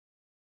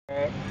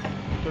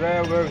Today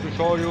I'm going to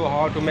show you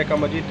how to make a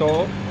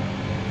mojito.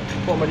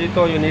 For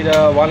mojito you need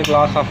 1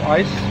 glass of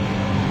ice.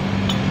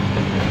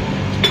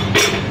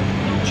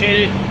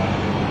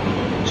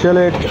 Chill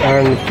it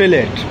and fill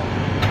it.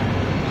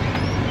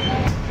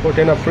 Put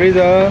in a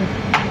freezer.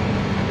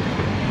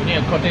 You need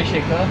a cocktail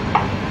shaker.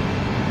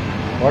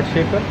 What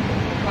shaker?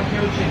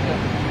 Cocktail shaker.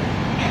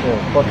 Oh,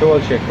 cocktail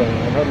shaker.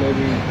 I thought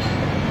maybe.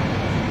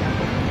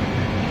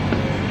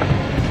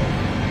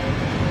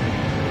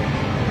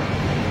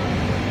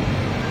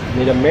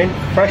 Need a mint,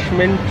 fresh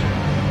mint.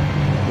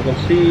 You can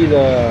see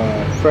the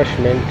fresh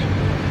mint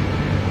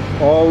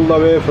all the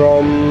way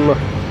from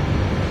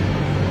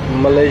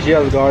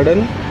Malaysia's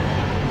garden.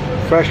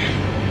 Fresh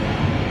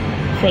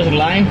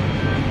lime.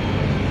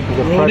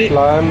 The fresh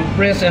lime.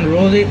 Press and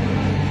roll it.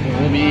 It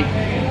will be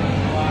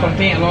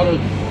contain a lot of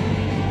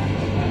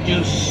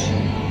juice.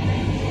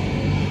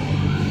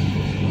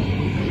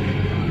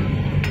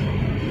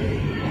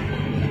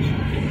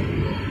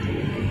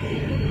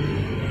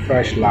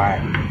 Fresh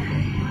lime.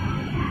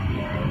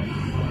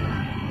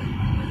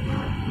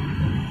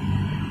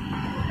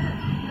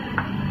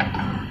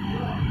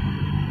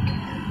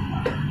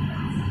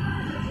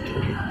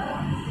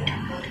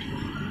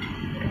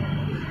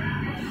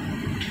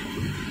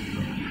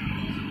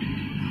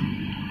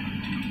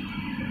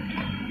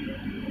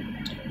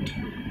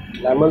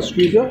 Lemon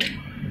squeezer.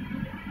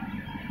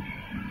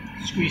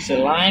 Squeeze the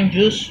lime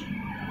juice.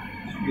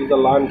 Squeeze the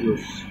lime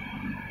juice.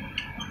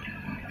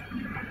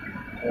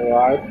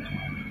 Alright.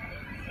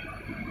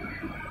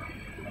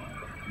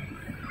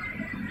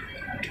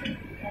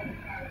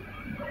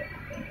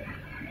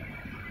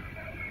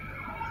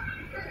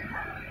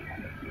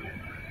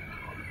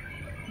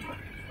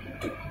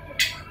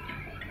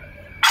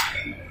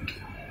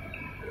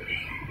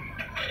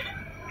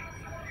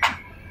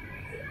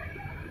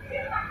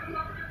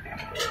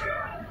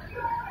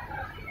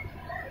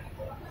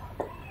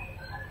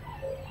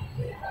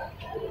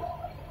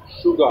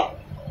 Sugar.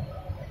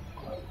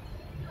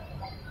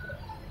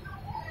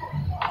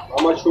 How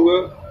much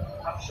sugar?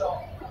 Half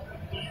shot.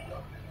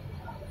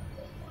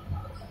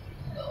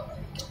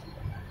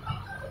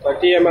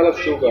 30 ml of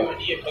sugar. You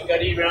need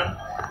Bagadi rum,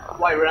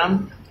 white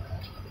rum.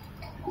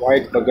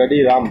 White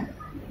Bagadi rum.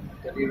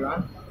 Bagadi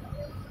rum.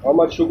 How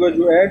much sugar do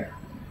you add?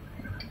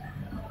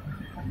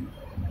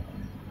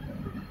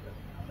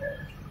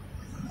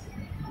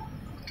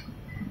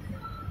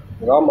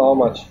 Rum how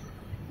much?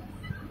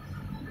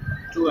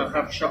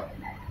 2.5 shot.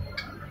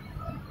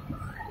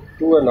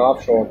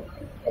 2.5 shot.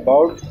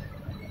 About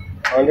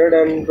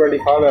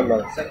 125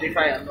 ml.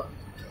 75 ml.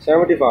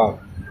 75.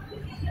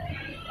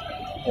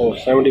 Oh,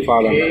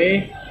 75 ml.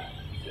 Okay.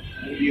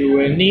 You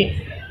will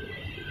need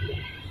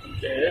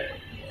the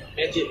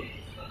magic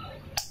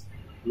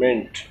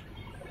Mint.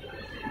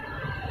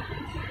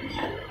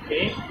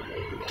 Okay.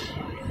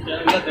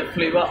 Then let the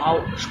flavor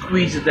out.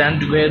 Squeeze them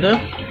together.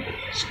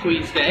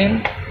 Squeeze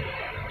them.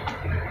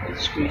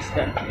 Squeeze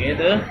them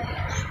together.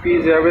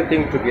 Squeeze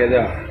everything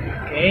together.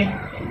 Okay.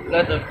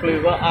 Let the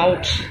flavor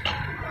out.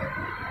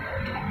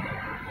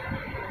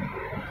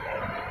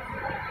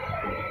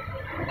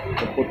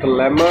 You put the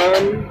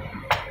lemon.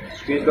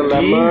 Squeeze the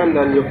lemon.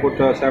 Then you put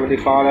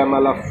 75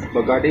 ml of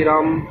Bagadi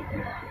rum.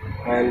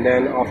 And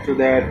then after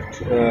that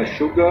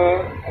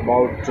sugar,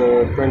 about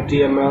 20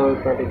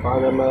 ml,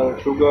 25 ml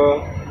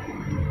sugar.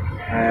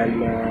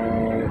 And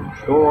if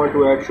you don't want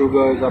to add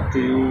sugar, it's up to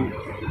you.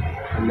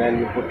 And then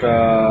you put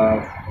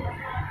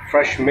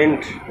fresh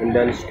mint and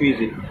then squeeze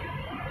it.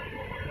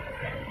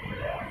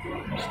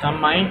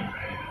 Stem mine.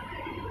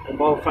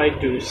 About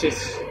 5 to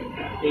 6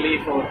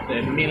 leaf of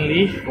the mint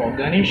leaf for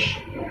garnish.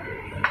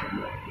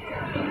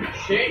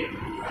 Shake.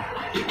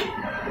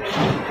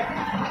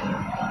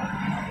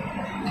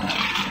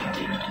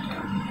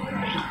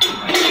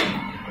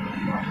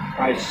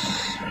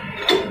 Ice.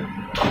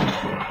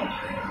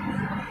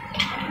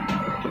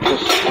 Put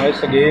this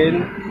ice again,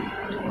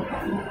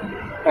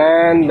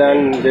 and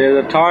then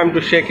there's a time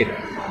to shake it.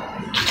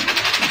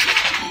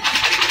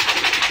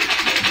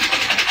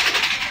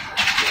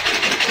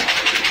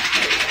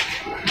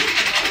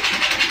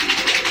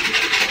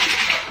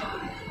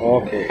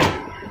 Okay.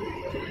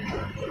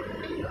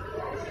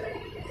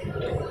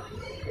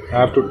 I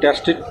have to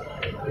test it.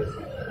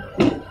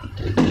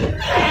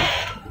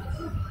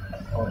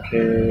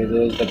 Okay,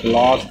 there's the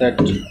glass that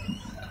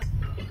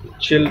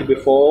chilled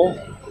before.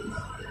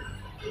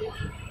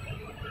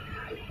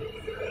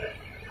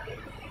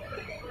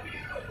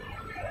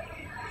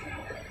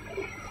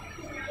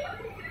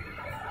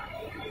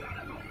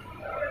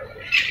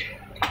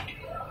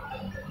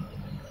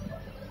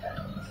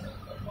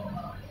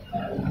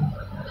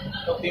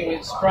 Topping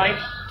with Sprite.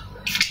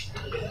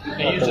 You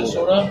can use the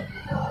soda.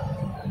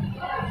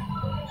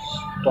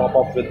 Top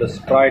off with the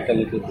Sprite a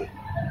little bit.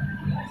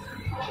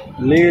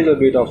 Little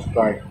bit of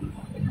Sprite.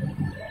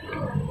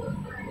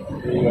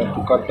 You have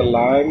to cut the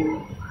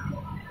lime,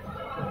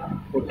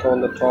 put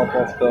on the top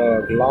of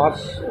the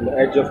glass, on the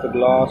edge of the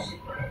glass.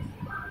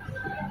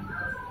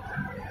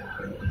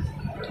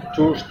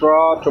 2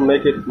 straws to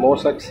make it more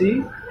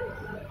sexy.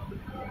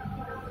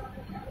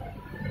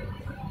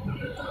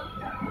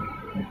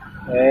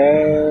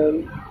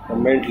 and the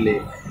mint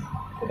leaf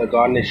for the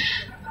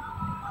garnish.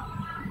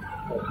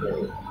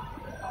 Okay.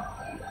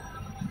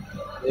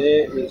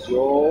 There is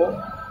your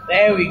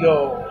There we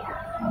go.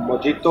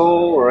 mojito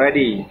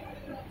ready.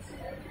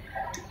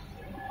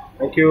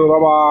 Thank you. Bye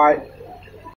bye.